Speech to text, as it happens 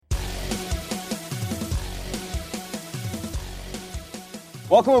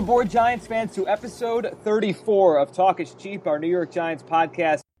Welcome aboard, Giants fans, to episode 34 of Talk is Cheap, our New York Giants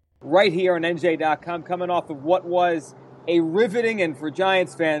podcast, right here on NJ.com, coming off of what was a riveting and, for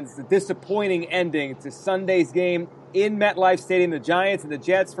Giants fans, the disappointing ending to Sunday's game in MetLife Stadium. The Giants and the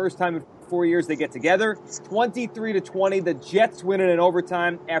Jets, first time in 4 years they get together, 23-20. The Jets win it in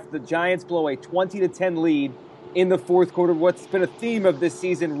overtime after the Giants blow a 20-10 lead in the fourth quarter. What's been a theme of this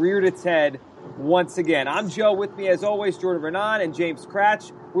season reared its head once again. I'm Joe. With me, as always, Jordan Renan and James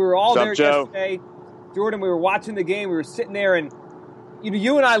Cratch. We were all there yesterday. Jordan, we were watching the game. We were sitting there, and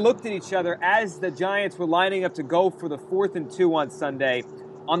you and I looked at each other as the Giants were lining up to go for the 4th and 2 on Sunday.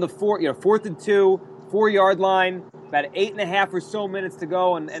 On the 4th and 2, 4-yard line, about 8.5 or so minutes to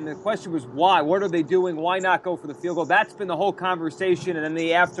go, and the question was why? What are they doing? Why not go for the field goal? That's been the whole conversation, and then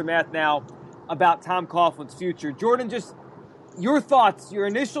the aftermath now about Tom Coughlin's future. Jordan, just your thoughts, your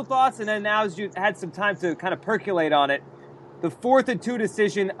initial thoughts, and then now as you had some time to kind of percolate on it, the 4th and 2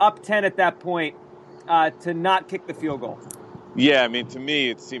 decision, up 10 at that point, to not kick the field goal. Yeah, I mean, to me,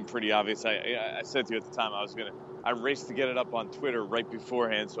 it seemed pretty obvious. I said to you at the time, I raced to get it up on Twitter right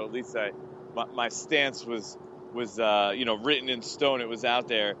beforehand, so at least my stance was written in stone. It was out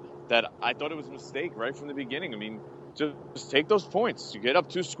there that I thought it was a mistake right from the beginning. I mean, just take those points. You get up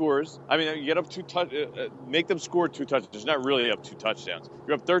 2 scores. I mean, you get up 2 make them score 2 touchdowns. It's not really up 2 touchdowns.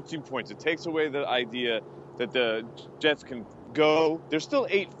 You're up 13 points. It takes away the idea that the Jets can go. There's still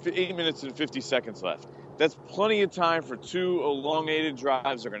 8 minutes and 50 seconds left. That's plenty of time for 2 elongated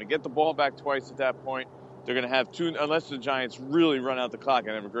drives. They're going to get the ball back twice at that point. They're going to have 2, unless the Giants really run out the clock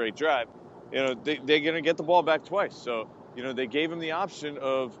and have a great drive. They're going to get the ball back twice. So, they gave them the option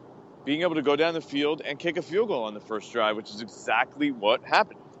of being able to go down the field and kick a field goal on the first drive, which is exactly what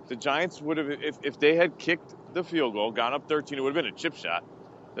happened. The Giants would have, if they had kicked the field goal, gone up 13, it would have been a chip shot.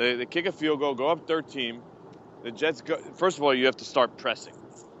 They kick a field goal, go up 13. The Jets go. First of all, you have to start pressing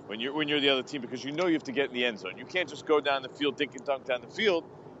when you're the other team, because you have to get in the end zone. You can't just go down the field, dink and dunk down the field,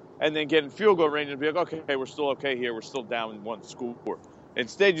 and then get in field goal range and be like, okay, we're still okay here. We're still down 1 score.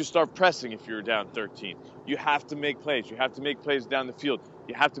 Instead, you start pressing if you're down 13. You have to make plays. You have to make plays down the field.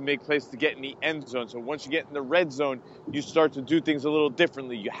 You have to make plays to get in the end zone. So once you get in the red zone, you start to do things a little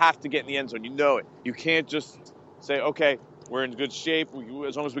differently. You have to get in the end zone. You know it. You can't just say, okay, we're in good shape.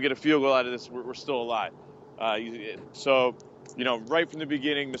 As long as we get a field goal out of this, we're still alive. So, right from the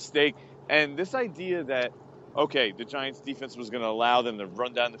beginning, mistake. And this idea that, okay, the Giants defense was going to allow them to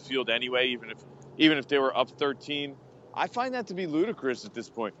run down the field anyway, even if they were up 13, I find that to be ludicrous at this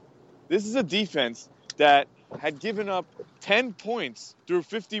point. This is a defense that had given up 10 points through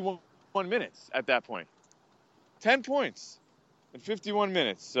 51 minutes at that point. 10 points in 51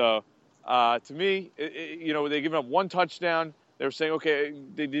 minutes. So, to me, they given up 1 touchdown. They were saying, okay,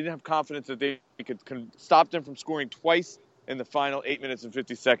 they didn't have confidence that they could stop them from scoring twice in the final 8 minutes and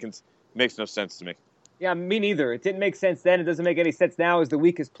 50 seconds. Makes no sense to me. Yeah, me neither. It didn't make sense then. It doesn't make any sense now as the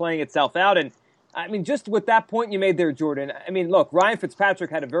week is playing itself out. And, I mean, just with that point you made there, Jordan, I mean, look, Ryan Fitzpatrick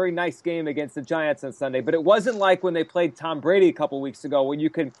had a very nice game against the Giants on Sunday, but it wasn't like when they played Tom Brady a couple weeks ago when you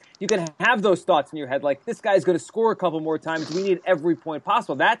can have those thoughts in your head, like, this guy's going to score a couple more times. We need every point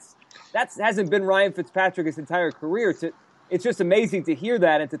possible. That hasn't been Ryan Fitzpatrick his entire career. It's just amazing to hear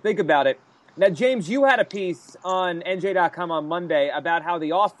that and to think about it. Now, James, you had a piece on NJ.com on Monday about how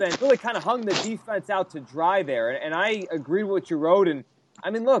the offense really kind of hung the defense out to dry there, and I agree with what you wrote. And I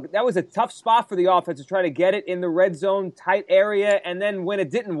mean, look, that was a tough spot for the offense to try to get it in the red zone, tight area, and then when it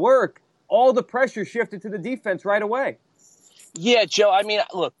didn't work, all the pressure shifted to the defense right away. Yeah, Joe, I mean,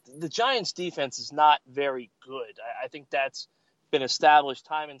 look, the Giants' defense is not very good. I think that's been established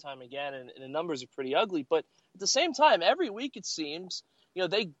time and time again, and the numbers are pretty ugly. But at the same time, every week it seems,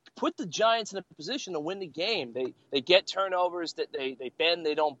 they put the Giants in a position to win the game. They get turnovers, that they bend,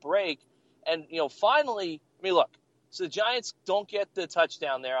 they don't break. And, finally, I mean, look, so the Giants don't get the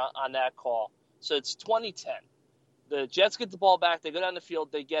touchdown there on that call. So it's 20-10. The Jets get the ball back. They go down the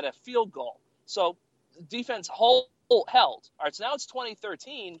field. They get a field goal. So the defense held. All right, so now it's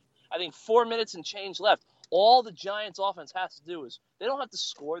 2013. I think 4 minutes and change left. All the Giants offense has to do is they don't have to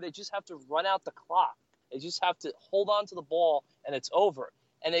score. They just have to run out the clock. They just have to hold on to the ball, and it's over.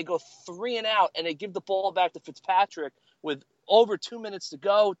 And they go 3 and out, and they give the ball back to Fitzpatrick with over 2 minutes to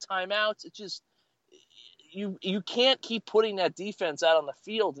go, timeouts. It just you can't keep putting that defense out on the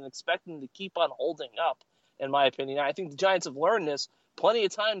field and expecting them to keep on holding up, in my opinion. I think the Giants have learned this plenty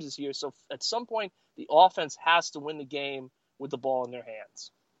of times this year. So at some point, the offense has to win the game with the ball in their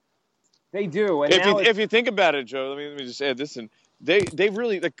hands. They do. And if you think about it, Joe, let me just add this in. They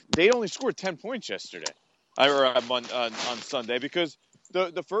really they only scored 10 points yesterday, or on Sunday, because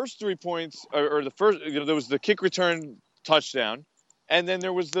the first 3 points, or the first, there was the kick return touchdown, And then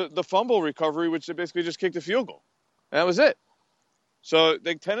there was the fumble recovery, which they basically just kicked a field goal. And that was it. So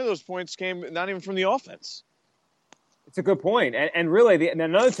 10 of those points came not even from the offense. It's a good point. And really,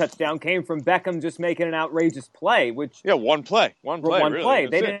 another touchdown came from Beckham just making an outrageous play, which... Yeah, one play. One play.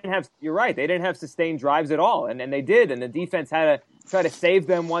 They didn't have... You're right. They didn't have sustained drives at all. And they did. And the defense had to try to save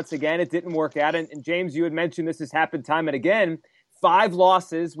them once again. It didn't work out. And James, you had mentioned this has happened time and again. 5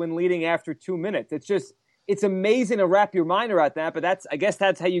 losses when leading after 2 minutes. It's amazing to wrap your mind around that. But I guess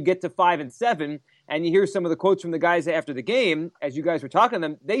that's how you get to 5-7. And you hear some of the quotes from the guys after the game, as you guys were talking to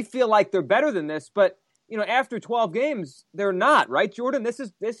them. They feel like they're better than this, but after 12 games, they're not, right, Jordan? This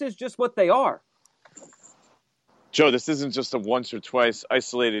is just what they are. Joe, this isn't just a once or twice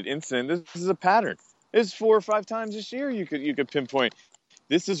isolated incident. This is a pattern. It's 4 or 5 times this year you could pinpoint.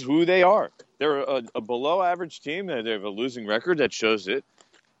 This is who they are. They're a below average team. They have a losing record that shows it,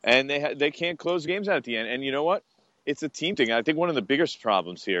 and they can't close games out at the end. And you know what? It's a team thing. I think one of the biggest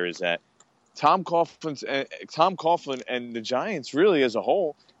problems here is that Tom Coughlin and the Giants, really as a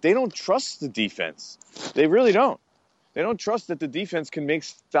whole, they don't trust the defense. They really don't. They don't trust that the defense can make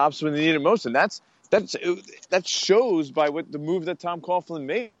stops when they need it most, and that shows by the move that Tom Coughlin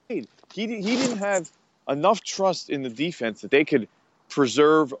made. He didn't have enough trust in the defense that they could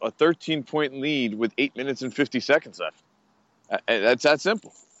preserve a 13-point lead with 8 minutes and 50 seconds left. That's that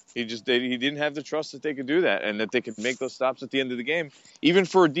simple. He didn't have the trust that they could do that and that they could make those stops at the end of the game. Even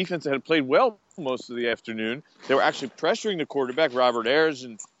for a defense that had played well most of the afternoon, they were actually pressuring the quarterback. Robert Ayers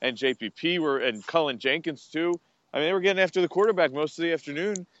and JPP and Cullen Jenkins too. I mean, they were getting after the quarterback most of the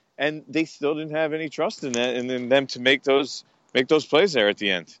afternoon, and they still didn't have any trust in that and in them to make those plays there at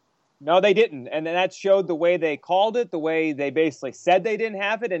the end. No, they didn't, and that showed the way they called it, the way they basically said they didn't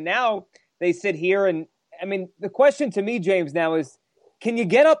have it, and now they sit here and I mean, the question to me, James, now is, can you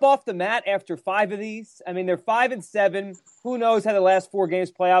get up off the mat after 5 of these? I mean, they're 5-7. Who knows how the last 4 games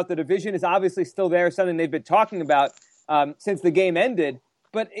play out? The division is obviously still there, something they've been talking about since the game ended.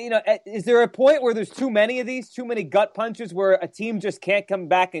 But, is there a point where there's too many of these, too many gut punches where a team just can't come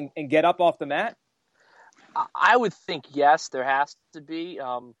back and get up off the mat? I would think, yes, there has to be.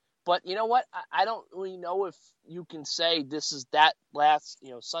 But you know what? I don't really know if you can say this is that last,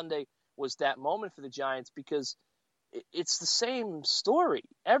 Sunday was that moment for the Giants, because it's the same story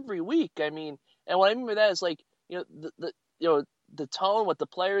every week. I mean, and what I mean by that is like, the tone, what the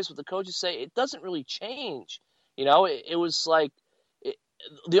players, what the coaches say, it doesn't really change. It was like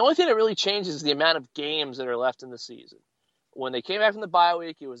the only thing that really changes is the amount of games that are left in the season. When they came back from the bye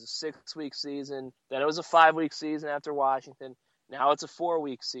week, it was a 6-week season. Then it was a 5-week season after Washington. Now it's a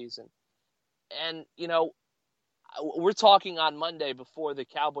 4-week season. And, we're talking on Monday before the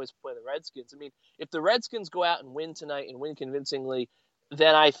Cowboys play the Redskins. I mean, if the Redskins go out and win tonight and win convincingly,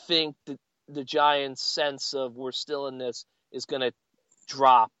 then I think that the Giants' sense of we're still in this is going to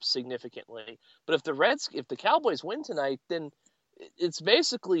drop significantly. But if the Cowboys win tonight, then it's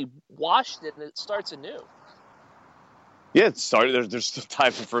basically washed and it starts anew. Yeah, it started. There's still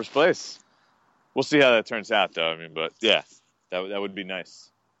time for first place. We'll see how that turns out, though. I mean, but yeah, that would be nice.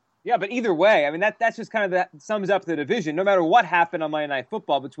 Yeah, but either way, I mean, that's just kind of that sums up the division. No matter what happened on Monday Night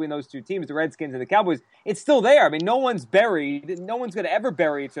Football between those two teams, the Redskins and the Cowboys, it's still there. I mean, no one's buried. No one's going to ever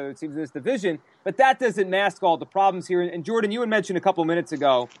bury each other, it seems, in this division. But that doesn't mask all the problems here. And Jordan, you had mentioned a couple minutes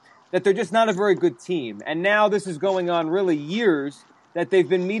ago that they're just not a very good team. And now this is going on really years that they've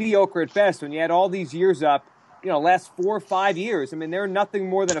been mediocre at best. When you add all these years up, last 4 or 5 years, I mean, they're nothing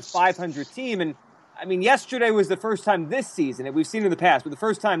more than a 500 team. And I mean, yesterday was the first time this season, and we've seen it in the past, but the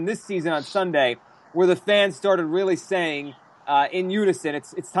first time this season on Sunday where the fans started really saying in unison,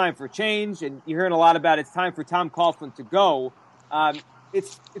 it's time for change, and you're hearing a lot about it's time for Tom Coughlin to go.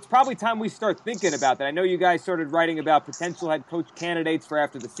 It's probably time we start thinking about that. I know you guys started writing about potential head coach candidates for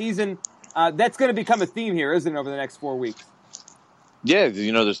after the season. That's going to become a theme here, isn't it, over the next 4 weeks? Yeah,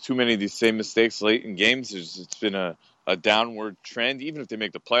 there's too many of these same mistakes late in games. It's been a downward trend, even if they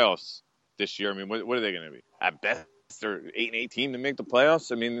make the playoffs this year. I mean, what are they going to be? At best, they're 8-8 team to make the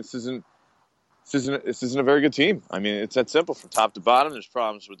playoffs. I mean, this isn't a very good team. I mean, it's that simple from top to bottom. There's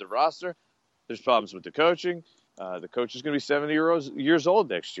problems with the roster. There's problems with the coaching. The coach is going to be 70 years old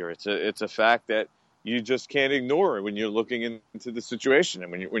next year. It's a fact that you just can't ignore when you're looking into the situation,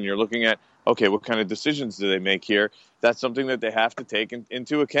 and when you're looking at, okay, what kind of decisions do they make here? That's something that they have to take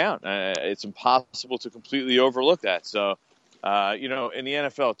into account. It's impossible to completely overlook that. So. In the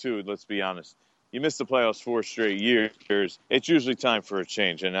NFL, too, let's be honest, you miss the playoffs 4 straight years, it's usually time for a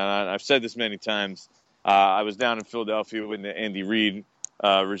change. And I've said this many times. I was down in Philadelphia when the Andy Reid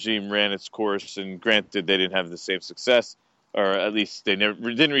regime ran its course, and granted, they didn't have the same success, or at least they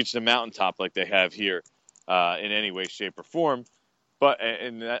didn't reach the mountaintop like they have here in any way, shape, or form.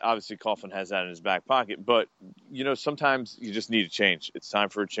 and that, obviously Coughlin has that in his back pocket. But, sometimes you just need a change. It's time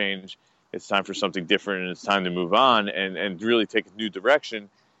for a change. It's time for something different, and it's time to move on and really take a new direction.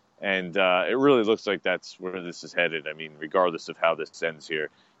 And it really looks like that's where this is headed. I mean, regardless of how this ends here,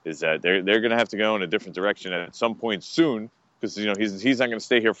 is that they're going to have to go in a different direction at some point soon, because he's not going to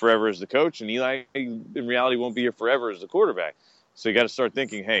stay here forever as the coach, and Eli in reality won't be here forever as the quarterback. So you got to start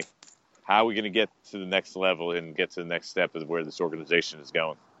thinking, hey, how are we going to get to the next level and get to the next step of where this organization is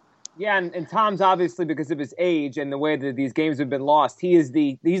going? Yeah, and Tom's obviously, because of his age and the way that these games have been lost, he's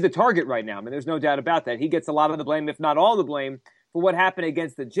the target right now. I mean, there's no doubt about that. He gets a lot of the blame, if not all the blame, for what happened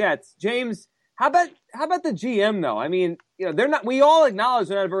against the Jets. James, how about the GM though? I mean, they're not. We all acknowledge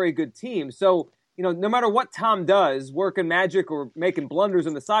they're not a very good team. So no matter what Tom does, working magic or making blunders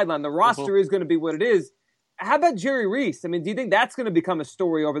on the sideline, the roster is going to be what it is. How about Jerry Reese? I mean, do you think that's going to become a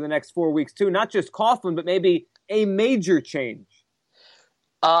story over the next 4 weeks too? Not just Coughlin, but maybe a major change.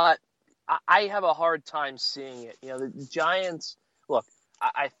 I have a hard time seeing it. The Giants, look,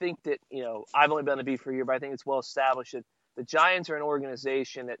 I think that, I've only been on the beat for a year, but I think it's well established that the Giants are an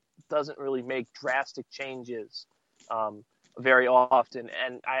organization that doesn't really make drastic changes very often.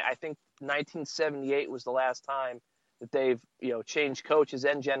 And I think 1978 was the last time that they've, changed coaches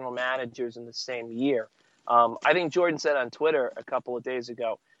and general managers in the same year. I think Jordan said on Twitter a couple of days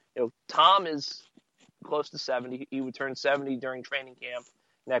ago, Tom is close to 70. He would turn 70 during training camp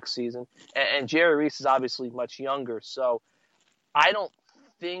next season. And Jerry Reese is obviously much younger. So I don't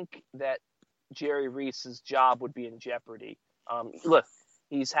think that Jerry Reese's job would be in jeopardy. Look,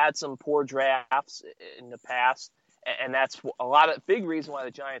 he's had some poor drafts in the past, and that's a lot of big reason why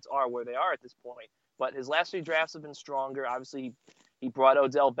the Giants are where they are at this point. But his last 3 drafts have been stronger. Obviously, he brought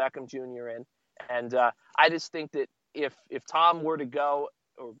Odell Beckham Jr. in. And I just think that if Tom were to go,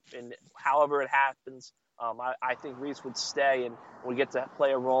 or however it happens, I think Reese would stay and would get to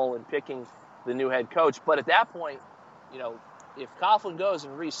play a role in picking the new head coach. But at that point, if Coughlin goes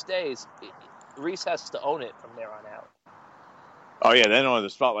and Reese stays, Reese has to own it from there on out. Oh, yeah, then the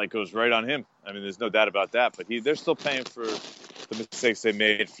spotlight goes right on him. I mean, there's no doubt about that. But they're still paying for the mistakes they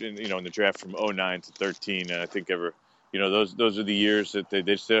made in the draft from 09 to 13. And I think those are the years that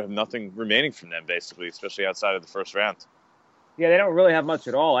they still have nothing remaining from them, basically, especially outside of the first round. Yeah, they don't really have much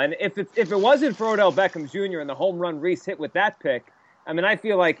at all. And if it wasn't for Odell Beckham Jr. and the home run Reese hit with that pick, I mean, I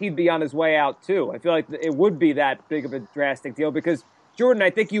feel like he'd be on his way out too. I feel like it would be that big of a drastic deal because, Jordan,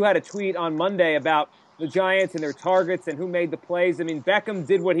 I think you had a tweet on Monday about the Giants and their targets and who made the plays. I mean, Beckham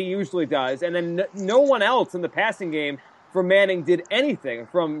did what he usually does, and then no one else in the passing game for Manning did anything,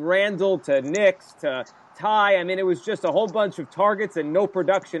 from Randall to Nix to Ty. I mean, it was just a whole bunch of targets and no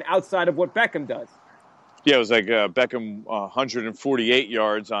production outside of what Beckham does. Yeah, it was like Beckham 148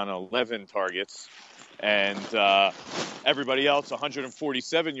 yards on 11 targets, and everybody else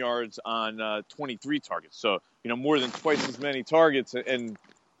 147 yards on 23 targets. So, more than twice as many targets and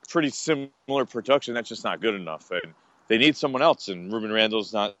pretty similar production. That's just not good enough. And they need someone else, and Ruben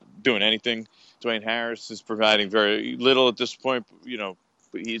Randall's not doing anything. Dwayne Harris is providing very little at this point.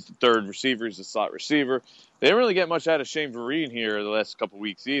 But he's the third receiver. He's the slot receiver. They didn't really get much out of Shane Vereen here the last couple of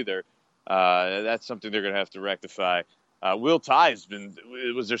weeks either. That's something they're going to have to rectify. Will Ty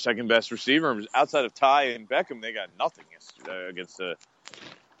was their second best receiver. Outside of Ty and Beckham, they got nothing yesterday against the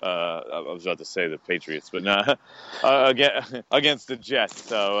I was about to say the Patriots, but no, against the Jets.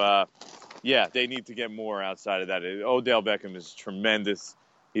 So, they need to get more outside of that. Odell Beckham is tremendous.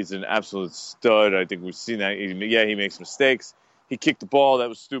 He's an absolute stud. I think we've seen that. He makes mistakes. He kicked the ball. That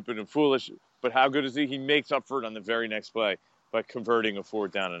was stupid and foolish. But how good is he? He makes up for it on the very next play by converting a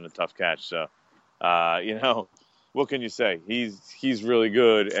 4th down and a tough catch. So, what can you say? He's really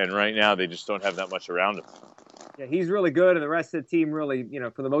good, and right now they just don't have that much around him. Yeah, he's really good, and the rest of the team really,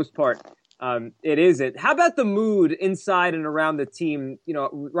 for the most part, it isn't. How about the mood inside and around the team,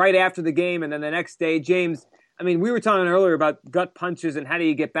 right after the game and then the next day? James, I mean, we were talking earlier about gut punches and how do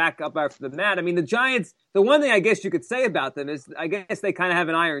you get back up after the mat. I mean, the Giants, the one thing I guess you could say about them is I guess they kind of have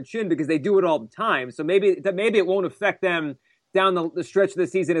an iron chin because they do it all the time. So maybe it won't affect them down the stretch of the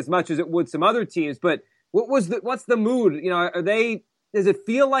season as much as it would some other teams. But what's the mood? Does it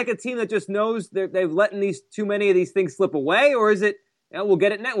feel like a team that just knows they've let too many of these things slip away, or is it we'll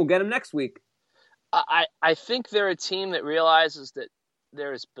get them next week? I think they're a team that realizes that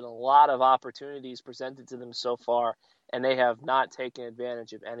there's been a lot of opportunities presented to them so far, and they have not taken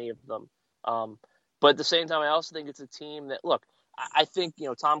advantage of any of them. But at the same time, I also think it's a team that, look, I think,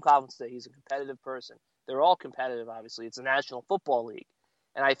 Tom Coughlin said he's a competitive person. They're all competitive, obviously. It's a National Football League.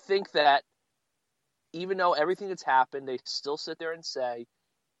 And I think that even though everything that's happened, they still sit there and say,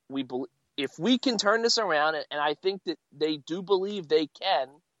 if we can turn this around, and I think that they do believe they can,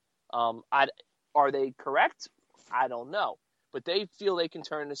 are they correct? I don't know. But they feel they can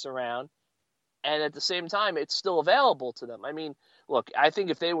turn this around, and at the same time, it's still available to them. I mean, look, I think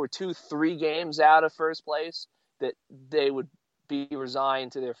if they were 2-3 games out of first place, that they would be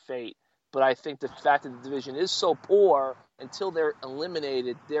resigned to their fate. But I think the fact that the division is so poor, until they're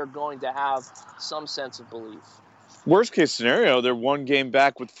eliminated, they're going to have some sense of belief. Worst case scenario, they're 1 game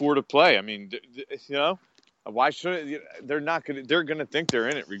back with 4 to play. I mean, why shouldn't they're not going to? They're going to think they're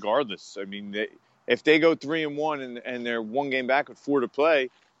in it regardless. I mean, if they go 3-1 and they're 1 game back with 4 to play,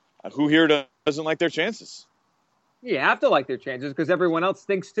 who here doesn't like their chances? You have to like their chances because everyone else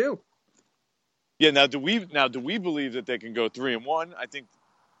thinks too. Yeah. Now, do we believe that they can go 3-1? I think.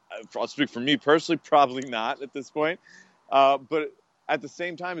 I'll speak for me personally, probably not at this point. But at the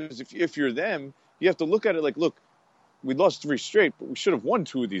same time, if you're them, you have to look at it like, look, we lost 3 straight, but we should have won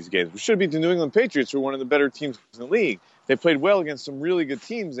 2 of these games. We should have beat the New England Patriots, who are one of the better teams in the league. They played well against some really good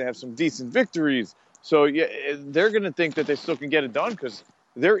teams. They have some decent victories. So yeah, they're going to think that they still can get it done because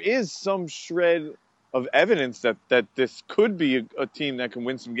there is some shred of evidence that this could be a team that can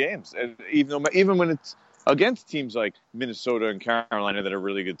win some games, and even when it's against teams like Minnesota and Carolina that are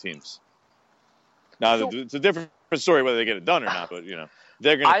really good teams. Now, it's a different story whether they get it done or not, but,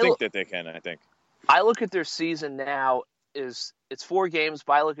 they're going to think that they can, I think. I look at their season now, it's 4 games,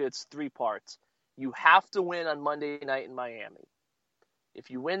 but I look at it's 3 parts. You have to win on Monday night in Miami. If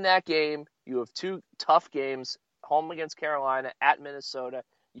you win that game, you have 2 tough games, home against Carolina, at Minnesota.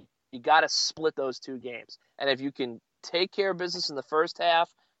 You got to split those 2 games. And if you can take care of business in the first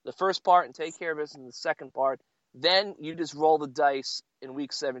half, the first part, and take care of business in the second part, then you just roll the dice in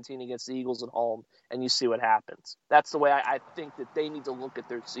Week 17 against the Eagles at home, and you see what happens. That's the way I think that they need to look at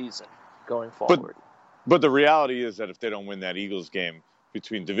their season going forward. But the reality is that if they don't win that Eagles game,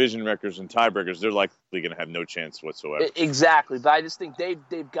 between division records and tiebreakers, they're likely going to have no chance whatsoever. Exactly, but I just think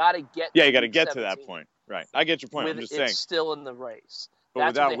they've got to get. Yeah, you got to get to that point, right? I get your point. I'm just saying, it's still in the race. But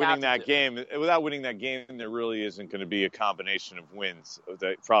without winning that game, there really isn't going to be a combination of wins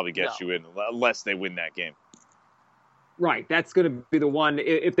that probably gets you in, unless they win that game. Right, that's going to be the one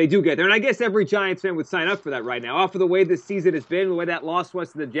if they do get there. And I guess every Giants fan would sign up for that right now. Off of the way this season has been, the way that loss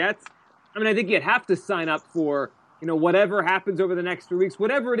was to the Jets, I mean, I think you'd have to sign up for, whatever happens over the next 3 weeks,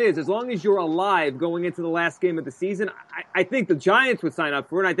 whatever it is, as long as you're alive going into the last game of the season, I think the Giants would sign up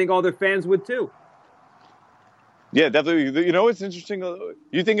for it, and I think all their fans would too. Yeah, definitely. You know what's interesting?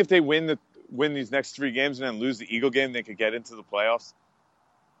 You think if they win these next 3 games and then lose the Eagle game, they could get into the playoffs?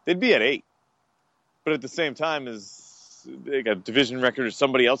 They'd be at 8. But at the same time, they got a division record. Is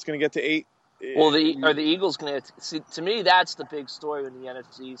somebody else going to get to 8? Well, are the Eagles going to see? To me, that's the big story in the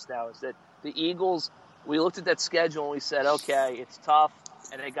NFC East now. Is that the Eagles? We looked at that schedule and we said, okay, it's tough,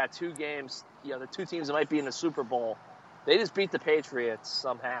 and they got 2 games. The 2 teams that might be in the Super Bowl. They just beat the Patriots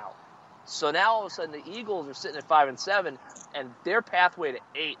somehow. So now all of a sudden the Eagles are sitting at 5-7, and their pathway to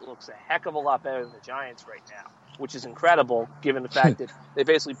 8 looks a heck of a lot better than the Giants right now, which is incredible given the fact that they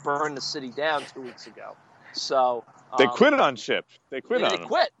basically burned the city down 2 weeks ago. So they quit on Chip. They quit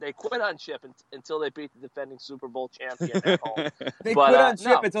on Chip until they beat the defending Super Bowl champion at home. Quit on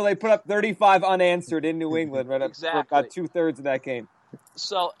Chip until they put up 35 unanswered in New England right up for about 2/3 of that game.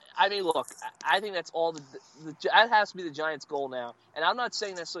 So, I mean, look, I think that's all. That has to be the Giants' goal now. And I'm not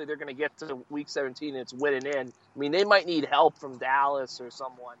saying necessarily they're going to get to Week 17 and it's winning in. I mean, they might need help from Dallas or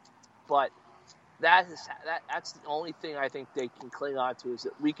someone. But that's the only thing I think they can cling on to, is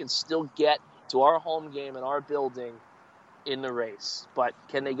that we can still get to our home game in our building in the race. But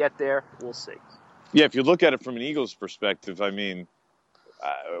can they get there? We'll see. Yeah, if you look at it from an Eagles perspective, I mean,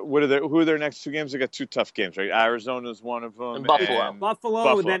 who are their next 2 games? They got 2 tough games, right? Arizona's one of them. And Buffalo.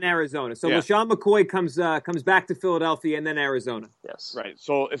 Buffalo, and then Arizona. So LaShawn McCoy comes back to Philadelphia and then Arizona. Yes. Right.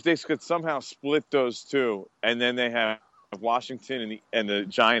 So if they could somehow split those 2, and then they have Washington and the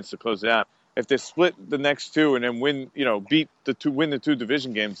Giants to close it out. If they split the next 2 and then win the 2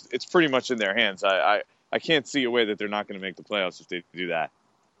 division games, it's pretty much in their hands. I can't see a way that they're not going to make the playoffs if they do that.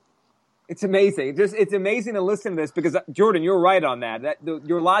 It's amazing. It's amazing to listen to this because, Jordan, you're right on that.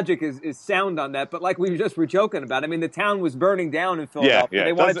 Your logic is sound on that. But like we were joking about, I mean, the town was burning down in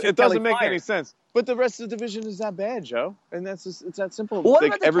Philadelphia. Yeah. It doesn't make any sense. But the rest of the division is that bad, Joe. And it's that simple. What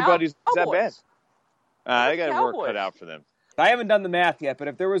about everybody's Cowboys? that bad. They got work cut out for them. I haven't done the math yet, but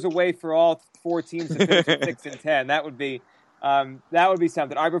if there was a way for all 4 teams to finish at 6-10, that would be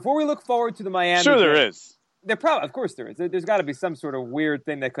something. All right, before we look forward to the Miami, sure there is. Of course there is. There's got to be some sort of weird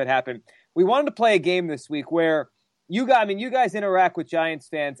thing that could happen. We wanted to play a game this week where, you guys interact with Giants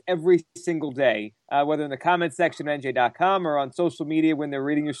fans every single day, whether in the comment section at NJ.com or on social media when they're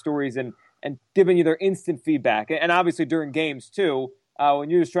reading your stories and giving you their instant feedback. And obviously during games, too, when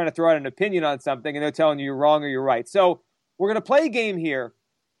you're just trying to throw out an opinion on something and they're telling you you're wrong or you're right. So we're going to play a game here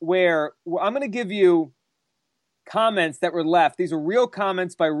where I'm going to give you comments that were left. These are real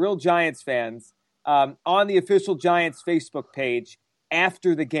comments by real Giants fans on the official Giants Facebook page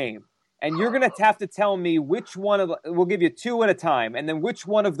after the game. And you're going to have to tell me which one of we'll give you two at a time, and then which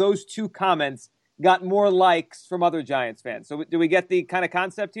one of those two comments got more likes from other Giants fans. So do we get the kind of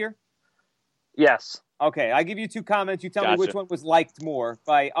concept here? Yes. Okay, I give you two comments. You tell me which one was liked more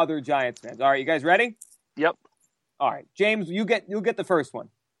by other Giants fans. All right, you guys ready? Yep. All right, James, you'll get the first one.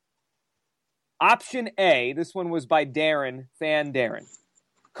 Option A, this one was by Darren, fan Darren.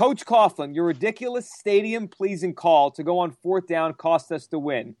 Coach Coughlin, your ridiculous stadium-pleasing call to go on 4th down cost us the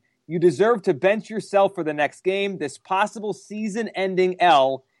win. You deserve to bench yourself for the next game. This possible season-ending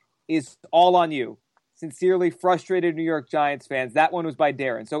L is all on you. Sincerely, frustrated New York Giants fans. That one was by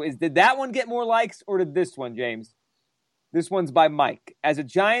Darren. So did that one get more likes, or did this one, James? This one's by Mike. As a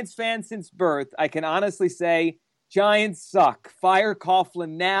Giants fan since birth, I can honestly say Giants suck. Fire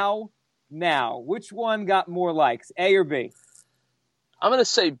Coughlin now. Which one got more likes, A or B? I'm going to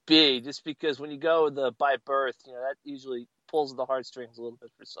say B, just because when you go by birth, that usually pulls the heartstrings a little bit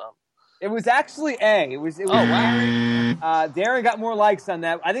for some. It was actually A. It was oh, wow. Darren. Darren got more likes on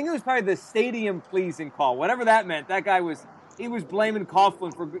that. I think it was probably the stadium pleasing call. Whatever that meant, that guy was blaming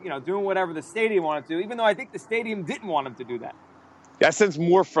Coughlin for doing whatever the stadium wanted to, even though I think the stadium didn't want him to do that. Yeah, I sense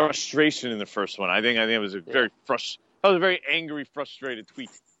more frustration in the first one. I think it was a very angry, frustrated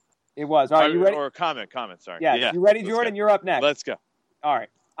tweet. It was. All right, you ready? Or comment, sorry. Yeah. You ready, Jordan? You're up next. Let's go. All right.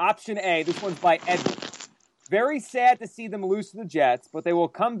 Option A, this one's by Edward. Very sad to see them lose to the Jets, but they will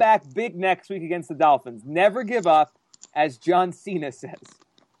come back big next week against the Dolphins. Never give up, as John Cena says.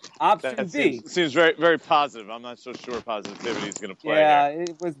 Option B. Seems very, very positive. I'm not so sure positivity is going to play there.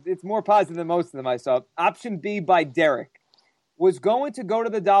 It's more positive than most of them I saw. Option B by Derek. Was going to go to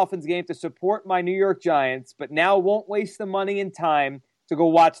the Dolphins game to support my New York Giants, but now won't waste the money and time to go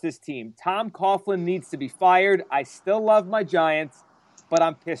watch this team. Tom Coughlin needs to be fired. I still love my Giants, but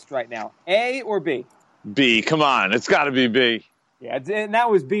I'm pissed right now. A or B? B. Come on. It's got to be B. Yeah, and that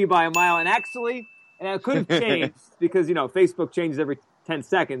was B by a mile. And actually, it could have changed because, Facebook changes every 10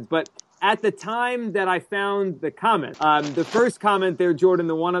 seconds. But at the time that I found the comment, the first comment there, Jordan,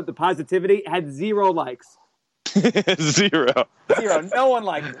 the one of the positivity, had 0 likes. Zero. No one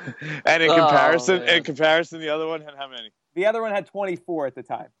liked it. And in comparison, the other one had how many? The other one had 24 at the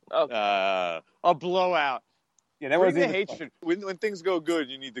time. Okay. A blowout. Yeah, that was the hatred. When things go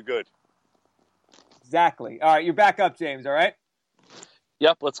good, you need the good. Exactly. All right, you're back up, James. All right.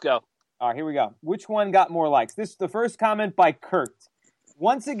 Yep. Let's go. All right, here we go. Which one got more likes? This is the first comment by Kurt.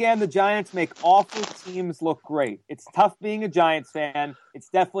 Once again, the Giants make awful teams look great. It's tough being a Giants fan. It's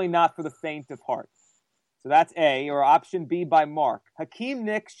definitely not for the faint of heart. So that's A, or option B by Mark. Hakeem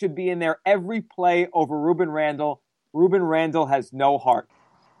Nicks should be in there every play over Ruben Randall. Ruben Randall has no heart.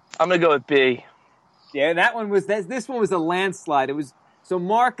 I'm going to go with B. Yeah, that one was this one was a landslide. So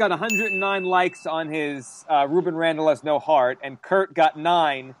Mark got 109 likes on his Ruben Randall has no heart, and Kurt got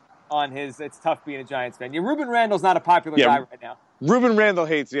 9 on his it's tough being a Giants fan. Yeah, Ruben Randall's not a popular guy right now. Ruben Randall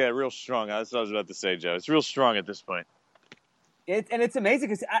hates, real strong. That's what I was about to say, Joe. It's real strong at this point. It's amazing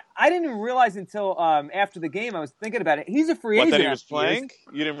because I didn't even realize until after the game. I was thinking about it. He's a free agent. That he was playing?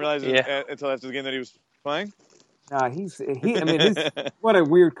 You didn't realize until after the game that he was playing? Nah, what a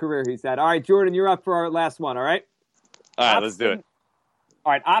weird career he's had. All right, Jordan, you're up for our last one, all right? All right, let's do it.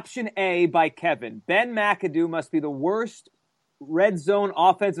 All right, option A by Kevin. Ben McAdoo must be the worst red zone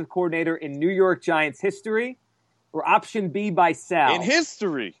offensive coordinator in New York Giants history. Or option B by Sal. In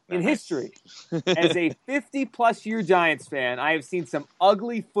history. As a 50-plus year Giants fan, I have seen some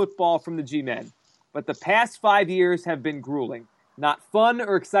ugly football from the G-men. But the past 5 years have been grueling. Not fun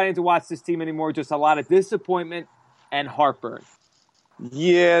or exciting to watch this team anymore. Just a lot of disappointment and heartburn.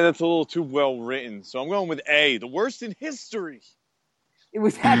 Yeah, that's a little too well written. So I'm going with A, the worst in history. It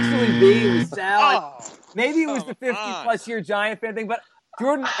was actually B. It was Sal. Maybe it was the 50-plus year Giant fan thing. But,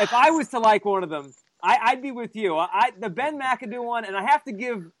 Jordan, if I was to like one of them, I'd be with you. The Ben McAdoo one, and I have to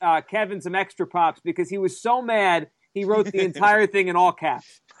give Kevin some extra props because he was so mad he wrote the entire thing in all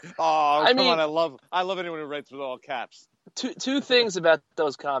caps. Oh, come on! I love anyone who writes with all caps. Two things about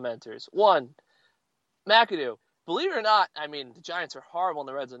those commenters. One, McAdoo. Believe it or not, the Giants are horrible in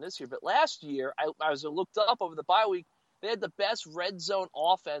the red zone this year. But last year, I looked up over the bye week. They had the best red zone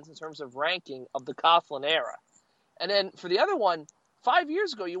offense in terms of ranking of the Coughlin era. And then for the other one, 5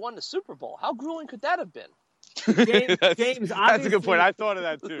 years ago, you won the Super Bowl. How grueling could that have been? James, that's a good point. I thought of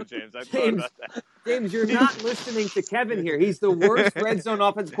that too, James. Thought about that. James, you're not listening to Kevin here. He's the worst red zone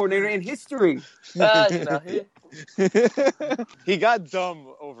offense coordinator in history. He got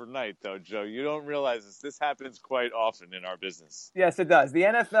dumb overnight, though, Joe. You don't realize this. This happens quite often in our business. Yes, it does. The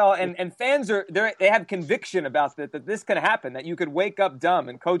NFL and fans they have conviction about that this can happen, that you could wake up dumb,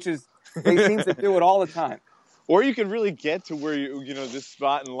 and coaches, they seem to do it all the time. Or you can really get to where this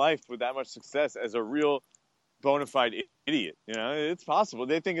spot in life with that much success as a real bona fide idiot. It's possible.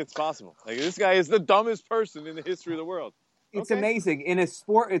 They think it's possible. Like, this guy is the dumbest person in the history of the world. It's amazing. In a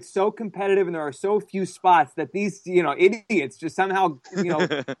sport, it's so competitive, and there are so few spots that these, idiots just somehow,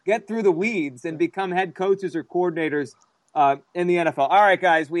 get through the weeds and become head coaches or coordinators in the NFL. All right,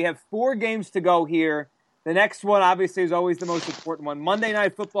 guys, we have 4 games to go here. The next one, obviously, is always the most important one. Monday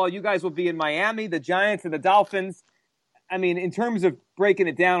Night Football, you guys will be in Miami, the Giants and the Dolphins. I mean, in terms of breaking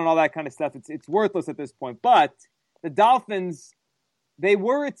it down and all that kind of stuff, it's worthless at this point. But the Dolphins, they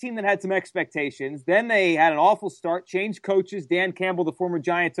were a team that had some expectations. Then they had an awful start, changed coaches. Dan Campbell, the former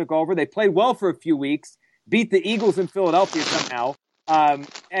Giant, took over. They played well for a few weeks, beat the Eagles in Philadelphia somehow.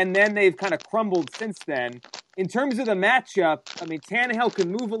 And then they've kind of crumbled since then. In terms of the matchup, I mean, Tannehill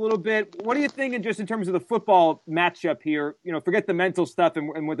can move a little bit. What are you thinking just in terms of the football matchup here? Forget the mental stuff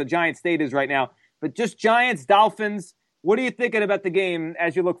and what the Giant state is right now. But just Giants, Dolphins, what are you thinking about the game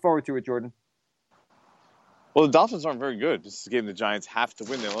as you look forward to it, Jordan? Well, the Dolphins aren't very good. This is a game the Giants have to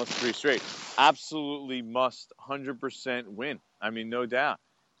win. They lost 3 straight. Absolutely must 100% win. I mean, no doubt.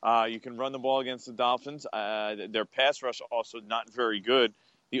 You can run the ball against the Dolphins. Their pass rush also not very good.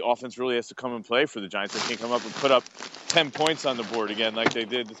 The offense really has to come and play for the Giants. They can't come up and put up 10 points on the board again like they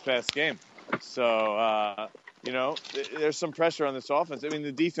did this past game. So, there's some pressure on this offense. I mean,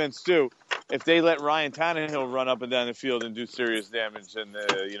 the defense, too. If they let Ryan Tannehill run up and down the field and do serious damage, and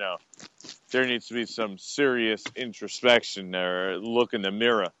there needs to be some serious introspection or look in the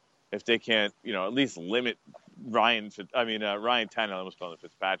mirror if they can't, at least limit Ryan Tannehill. I almost called him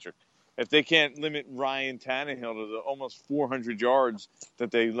Fitzpatrick. If they can't limit Ryan Tannehill to the almost 400 yards that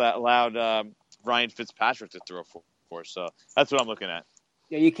they allowed Ryan Fitzpatrick to throw for. So that's what I'm looking at.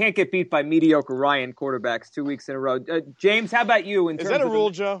 Yeah, you can't get beat by mediocre Ryan quarterbacks 2 weeks in a row. James, how about you? Is that a rule,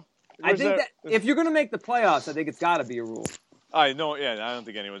 Joe? I think that if you're going to make the playoffs, I think it's got to be a rule. I don't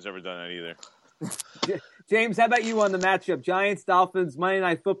think anyone's ever done that either. James, how about you on the matchup? Giants, Dolphins, Monday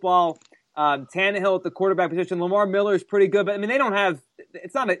Night Football. Tannehill at the quarterback position. Lamar Miller is pretty good, but I mean, they don't have.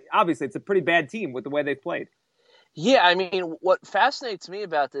 Obviously, it's a pretty bad team with the way they've played. Yeah, I mean, what fascinates me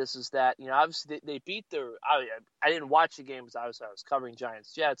about this is that, obviously they beat I didn't watch the game because I was covering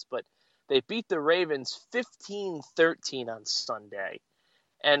Giants-Jets, but they beat the Ravens 15-13 on Sunday.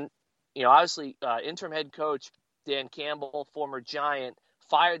 And, obviously, interim head coach Dan Campbell, former Giant,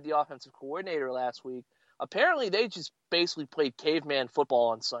 fired the offensive coordinator last week. Apparently, they just basically played caveman football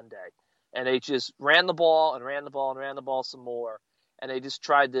on Sunday. And they just ran the ball and ran the ball and ran the ball some more. And they just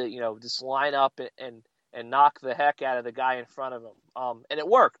tried to, just line up and knock the heck out of the guy in front of them. And it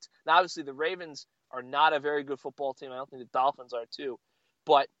worked. Now, obviously, the Ravens are not a very good football team. I don't think the Dolphins are, too.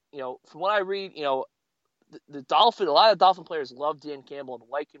 But, from what I read, the Dolphin, a lot of Dolphin players love Dan Campbell and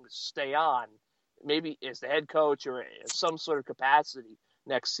like him to stay on, maybe as the head coach or in some sort of capacity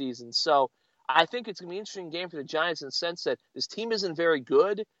next season. So I think it's going to be an interesting game for the Giants in the sense that this team isn't very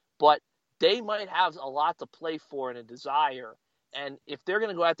good, but they might have a lot to play for and a desire. And if they're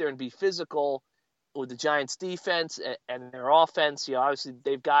going to go out there and be physical with the Giants defense and their offense, obviously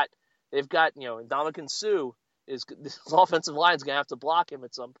they've got Ndamukong Suh, this offensive line is going to have to block him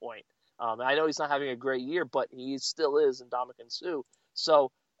at some point. I know he's not having a great year, but he still is Ndamukong Suh.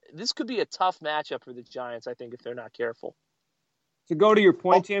 So this could be a tough matchup for the Giants, I think, if they're not careful. To go to your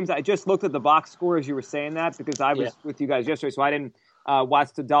point, James, I just looked at the box score as you were saying that because I was with you guys yesterday, so I didn't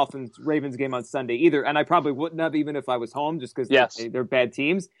watch the Dolphins-Ravens game on Sunday either, and I probably wouldn't have even if I was home just because they're bad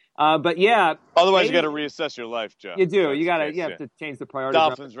teams. But yeah. Otherwise, you got to reassess your life, Joe. You do. You have to change the priorities.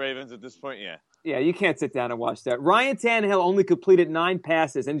 Dolphins, Ravens at this point, yeah. Yeah, you can't sit down and watch that. Ryan Tannehill only completed 9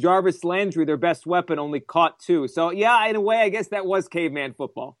 passes, and Jarvis Landry, their best weapon, only caught 2. So, yeah, in a way, I guess that was caveman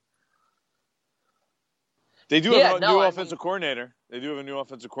football. They do have a new offensive coordinator. They do have a new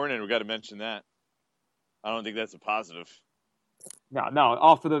offensive coordinator. We've got to mention that. I don't think that's a positive.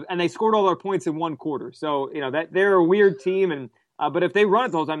 No, and they scored all their points in one quarter. So, that they're a weird team, and but if they run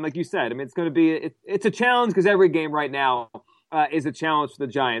it the whole time, like you said, I mean, it's going to be it's a challenge because every game right now is a challenge for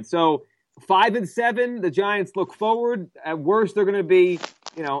the Giants. So 5-7, the Giants look forward. At worst, they're going to be,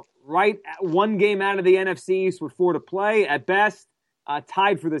 right at 1 game out of the NFC East with 4 to play. At best,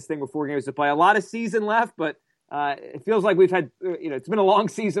 tied for this thing with 4 games to play. A lot of season left, but It feels like we've had, it's been a long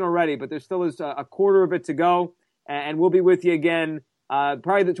season already, but there still is a quarter of it to go. And we'll be with you again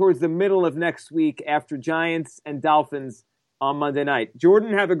probably towards the middle of next week after Giants and Dolphins on Monday night.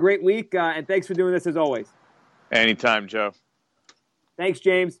 Jordan, have a great week, and thanks for doing this as always. Anytime, Joe. Thanks,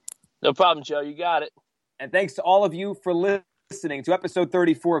 James. No problem, Joe. You got it. And thanks to all of you for listening to episode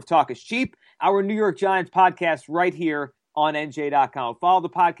 34 of Talk is Cheap, our New York Giants podcast right here on NJ.com. Follow the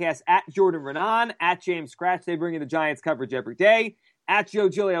podcast at Jordan Renan, at James Scratch. They bring you the Giants coverage every day. At Joe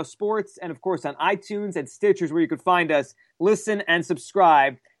Giglio Sports, and of course on iTunes and Stitchers where you can find us. Listen and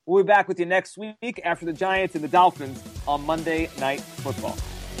subscribe. We'll be back with you next week after the Giants and the Dolphins on Monday Night Football.